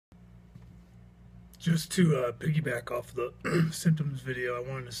Just to piggyback off the symptoms video, I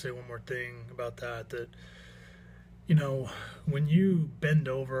wanted to say one more thing about that. That you know, when you bend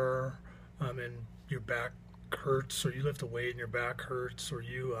over and your back hurts, or you lift a weight and your back hurts, or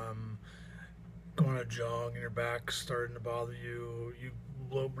you go on a jog and your back's starting to bother you, you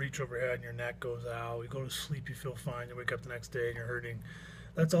reach overhead and your neck goes out, you go to sleep, you feel fine, you wake up the next day and you're hurting.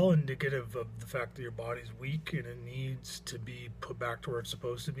 That's all indicative of the fact that your body's weak and it needs to be put back to where it's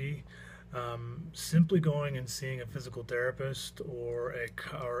supposed to be. Simply going and seeing a physical therapist or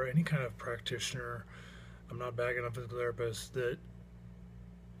any kind of practitioner, I'm not bagging on physical therapists that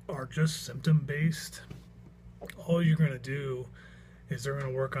are just symptom based. All you're going to do is they're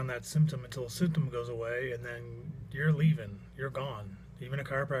going to work on that symptom until the symptom goes away, and then you're leaving, you're gone. Even a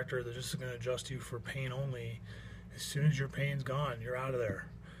chiropractor that's just going to adjust you for pain only, as soon as your pain's gone, you're out of there.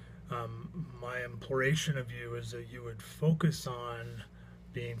 My imploration of you is that you would focus on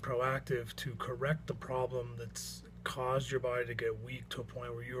being proactive to correct the problem that's caused your body to get weak to a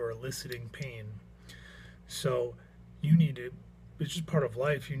point where you are eliciting pain. So you need to, it's just part of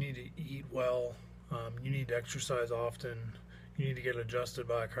life. You need to eat well. You need to exercise often. You need to get adjusted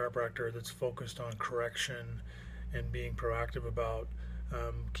by a chiropractor that's focused on correction and being proactive about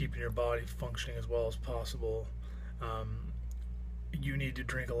keeping your body functioning as well as possible. You need to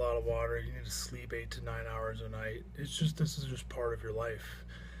drink a lot of water. You need to sleep 8 to 9 hours a night. This is just part of your life.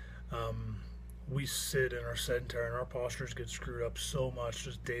 We sit in our sedentary and our postures get screwed up so much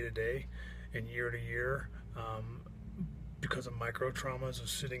just day to day and year to year because of micro traumas of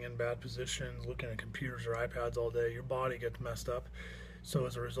sitting in bad positions, looking at computers or iPads all day. Your body gets messed up. So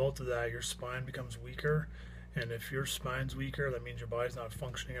as a result of that, your spine becomes weaker. And if your spine's weaker, that means your body's not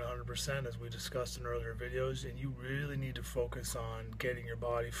functioning at 100%, as we discussed in earlier videos. And you really need to focus on getting your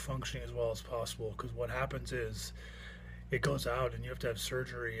body functioning as well as possible, because what happens is it goes out and you have to have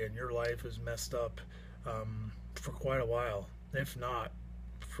surgery and your life is messed up for quite a while, if not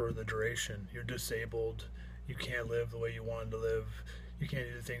for the duration. You're disabled. You can't live the way you wanted to live. You can't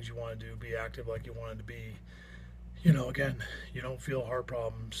do the things you want to do, be active like you wanted to be. Again, you don't feel heart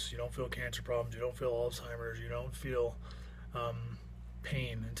problems, you don't feel cancer problems, you don't feel Alzheimer's, you don't feel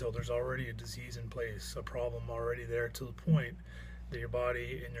pain until there's already a disease in place, a problem already there, to the point that your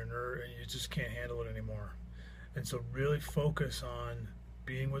body and your nerve, you just can't handle it anymore. And so really focus on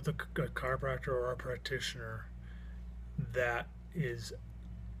being with a chiropractor or a practitioner that is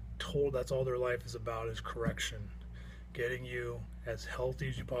told that's all their life is about, is correction, getting you as healthy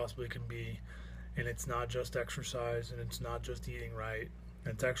as you possibly can be. And it's not just exercise, and it's not just eating right.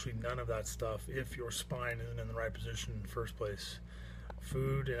 And it's actually none of that stuff if your spine isn't in the right position in the first place.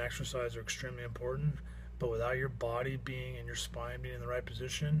 Food and exercise are extremely important, but without your body being and your spine being in the right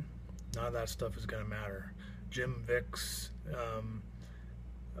position, none of that stuff is going to matter. Jim Vicks,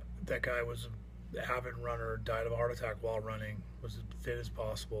 that guy was an avid runner, died of a heart attack while running, was as fit as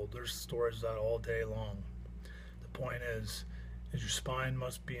possible. There's stories of that all day long. The point is your spine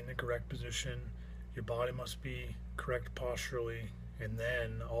must be in the correct position, your body must be correct posturally, and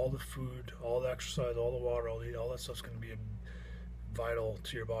then all the food, all the exercise, all the water, all that stuff's going to be vital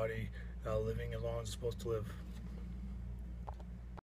to your body living as long as it's supposed to live.